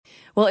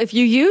Well, if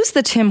you use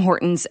the Tim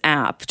Hortons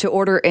app to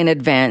order in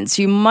advance,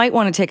 you might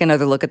want to take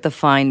another look at the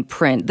fine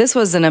print. This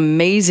was an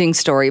amazing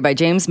story by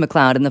James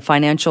McLeod in the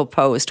Financial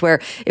Post, where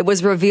it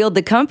was revealed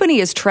the company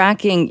is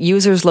tracking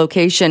users'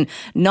 location,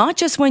 not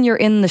just when you're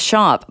in the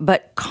shop,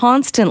 but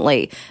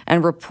constantly,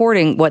 and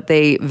reporting what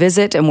they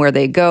visit and where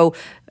they go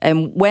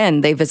and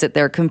when they visit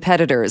their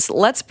competitors.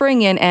 Let's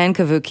bring in Anne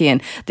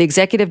Cavoukian, the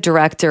Executive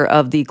Director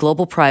of the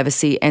Global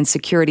Privacy and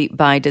Security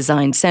by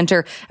Design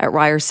Center at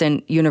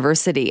Ryerson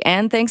University.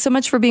 Anne, thanks so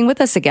much for being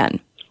with us again.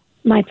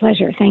 My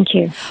pleasure. Thank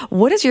you.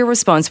 What is your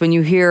response when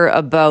you hear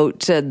about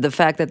the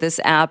fact that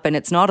this app, and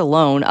it's not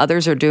alone,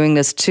 others are doing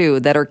this too,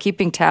 that are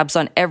keeping tabs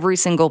on every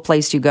single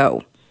place you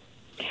go?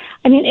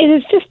 I mean, it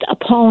is just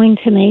appalling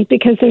to me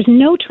because there's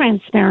no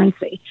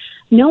transparency.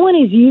 No one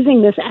is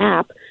using this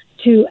app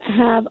to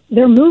have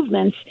their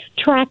movements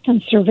tracked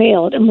and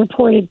surveilled and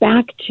reported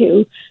back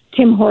to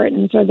Tim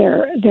Hortons or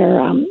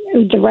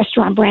the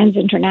Restaurant Brands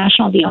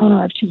International, the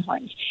owner of Tim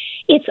Hortons.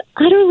 It's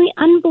utterly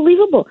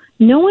unbelievable.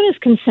 No one has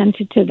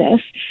consented to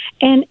this,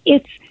 and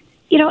it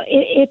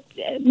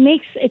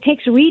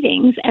takes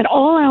readings at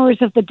all hours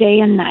of the day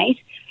and night.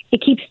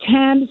 It keeps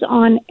tabs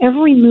on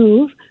every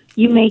move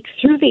you make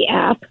through the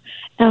app.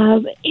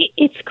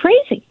 It's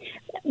crazy.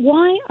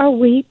 Why are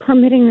we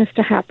permitting this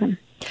to happen?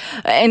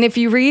 And if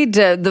you read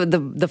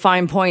the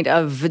fine point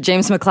of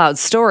James McLeod's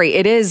story,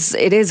 it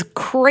is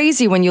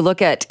crazy when you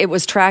look at it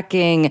was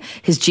tracking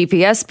his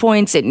GPS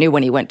points. It knew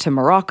when he went to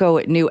Morocco.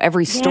 It knew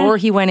every store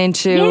he went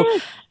into.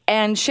 Yes.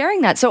 And sharing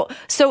that. So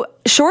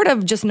short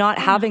of just not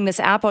having this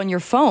app on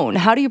your phone,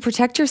 how do you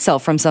protect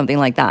yourself from something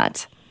like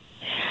that?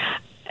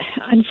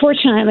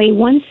 Unfortunately,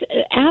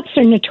 apps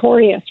are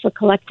notorious for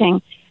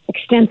collecting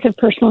extensive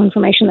personal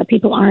information that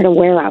people aren't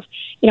aware of.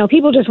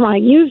 People just want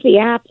to use the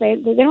app. They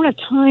don't have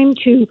time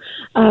to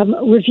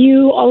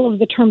review all of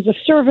the terms of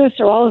service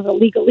or all of the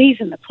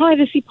legalese in the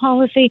privacy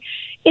policy.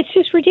 It's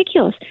just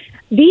ridiculous.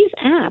 These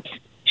apps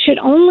should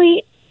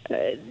only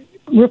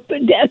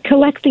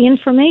collect the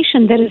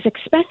information that is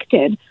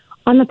expected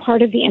on the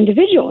part of the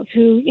individuals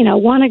who,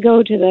 want to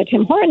go to the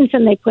Tim Hortons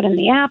and they put in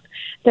the app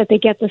that they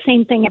get the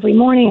same thing every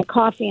morning, a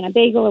coffee and a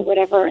bagel or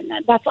whatever, and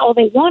that's all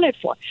they want it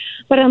for.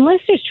 But unless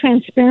there's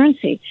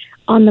transparency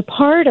on the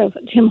part of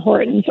Tim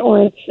Hortons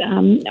or its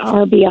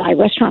RBI,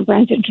 Restaurant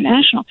Brands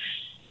International,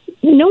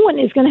 no one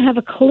is going to have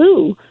a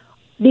clue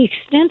the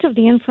extent of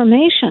the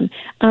information.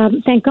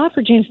 Thank God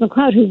for James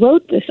McLeod, who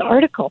wrote this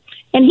article.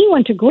 And he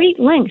went to great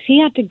lengths.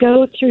 He had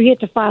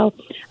to file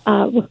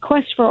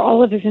requests for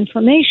all of his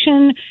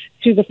information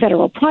through the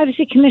Federal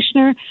Privacy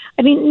Commissioner.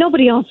 I mean,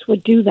 nobody else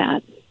would do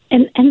that.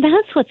 And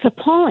that's what's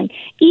appalling.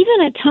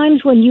 Even at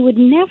times when you would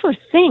never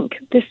think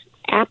this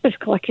app is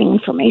collecting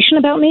information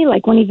about me,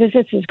 like when he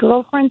visits his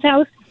girlfriend's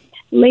house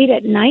late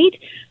at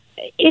night,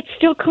 it's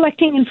still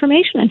collecting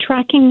information and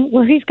tracking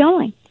where he's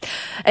going.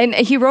 And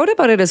he wrote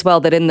about it as well,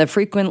 that in the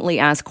frequently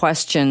asked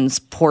questions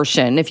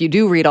portion, if you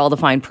do read all the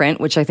fine print,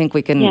 which I think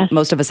we can,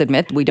 most of us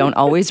admit, we don't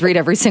always read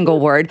every single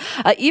word.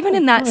 Even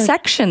in that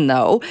section,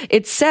 though,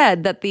 it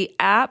said that the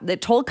app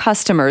that told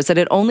customers that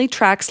it only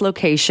tracks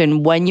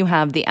location when you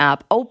have the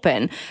app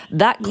open.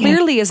 That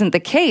clearly isn't the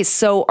case.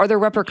 So are there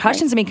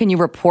repercussions? I mean, can you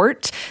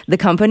report the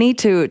company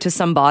to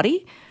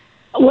somebody?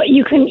 Well,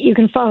 you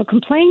can file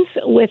complaints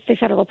with the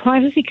Federal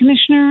Privacy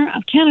Commissioner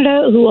of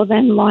Canada, who will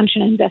then launch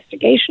an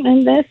investigation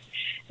in this.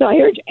 So I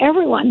urge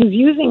everyone who's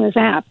using this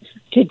app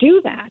to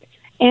do that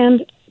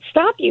and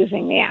stop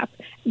using the app.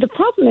 The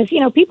problem is,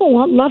 people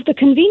won't love the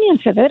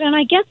convenience of it, and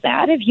I get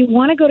that. If you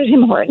want to go to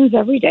Tim Hortons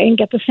every day and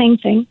get the same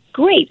thing,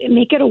 great,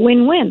 make it a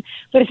win-win.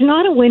 But it's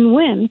not a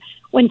win-win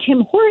when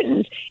Tim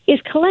Hortons is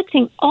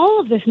collecting all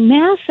of this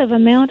massive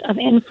amount of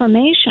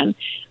information,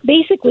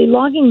 basically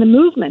logging the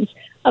movements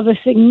of a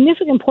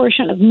significant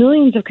portion of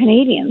millions of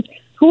Canadians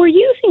who are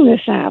using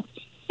this app.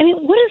 I mean,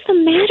 what is the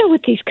matter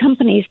with these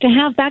companies to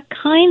have that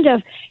kind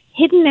of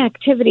hidden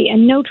activity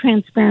and no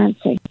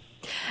transparency?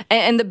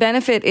 And the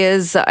benefit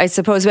is, I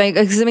suppose,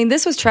 because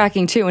this was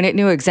tracking too, and it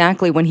knew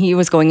exactly when he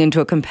was going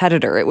into a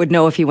competitor. It would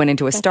know if he went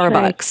into a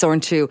Starbucks or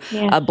into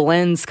a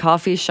Blends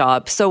coffee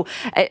shop. So,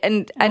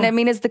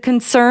 is the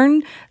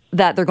concern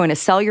that they're going to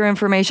sell your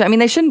information? I mean,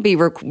 they shouldn't be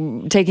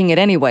taking it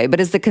anyway, but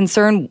is the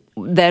concern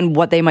then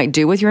what they might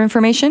do with your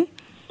information?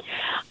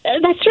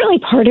 That's certainly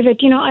part of it.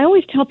 I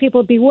always tell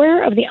people,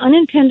 beware of the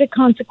unintended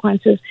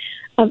consequences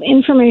of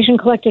information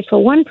collected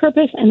for one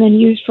purpose and then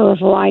used for a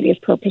variety of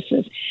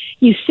purposes.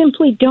 You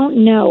simply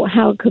don't know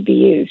how it could be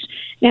used.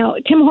 Now,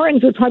 Tim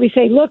Hortons would probably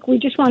say, look, we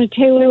just want to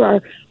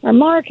tailor our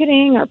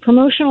marketing, our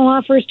promotional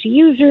offers to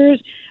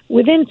users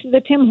within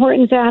the Tim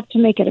Hortons app to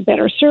make it a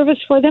better service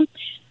for them.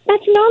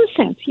 That's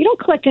nonsense. You don't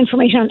collect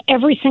information on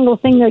every single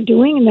thing they're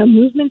doing and their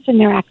movements and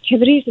their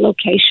activities,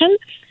 location,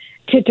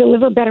 to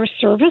deliver better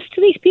service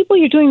to these people.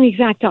 You're doing the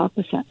exact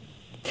opposite.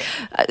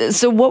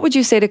 So what would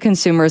you say to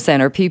consumers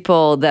then, or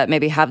people that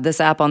maybe have this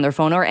app on their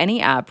phone, or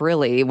any app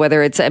really,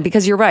 whether it's,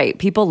 because you're right,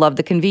 people love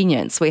the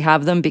convenience. We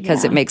have them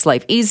because it makes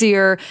life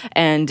easier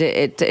and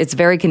it's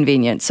very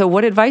convenient. So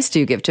what advice do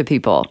you give to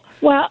people?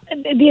 Well,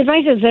 the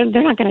advice is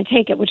they're not going to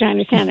take it, which I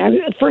understand.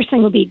 The first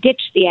thing would be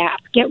ditch the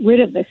app, get rid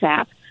of this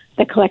app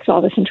that collects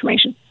all this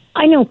information.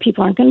 I know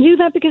people aren't going to do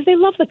that because they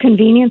love the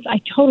convenience. I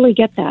totally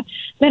get that.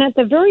 Then at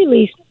the very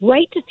least,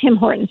 write to Tim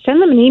Hortons,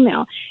 send them an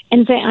email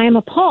and say, I am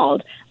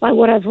appalled by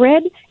what I've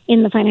read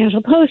in the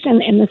Financial Post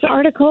and in this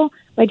article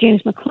by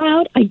James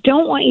McLeod. I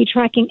don't want you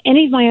tracking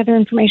any of my other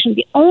information.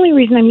 The only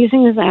reason I'm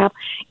using this app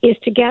is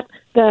to get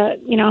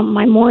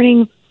my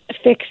morning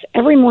fix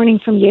every morning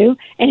from you.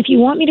 And if you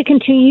want me to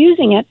continue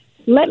using it,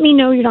 let me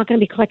know you're not going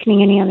to be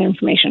collecting any other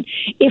information.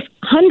 If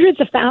hundreds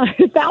of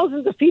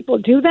thousands of people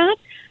do that,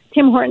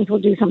 Tim Hortons will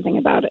do something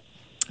about it.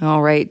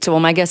 All right. Well,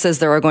 my guess is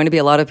there are going to be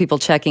a lot of people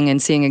checking and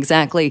seeing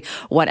exactly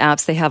what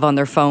apps they have on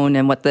their phone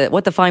and what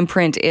the fine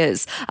print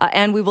is.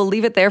 And we will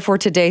leave it there for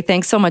today.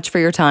 Thanks so much for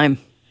your time.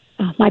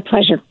 Oh, my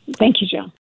pleasure. Thank you, Jill.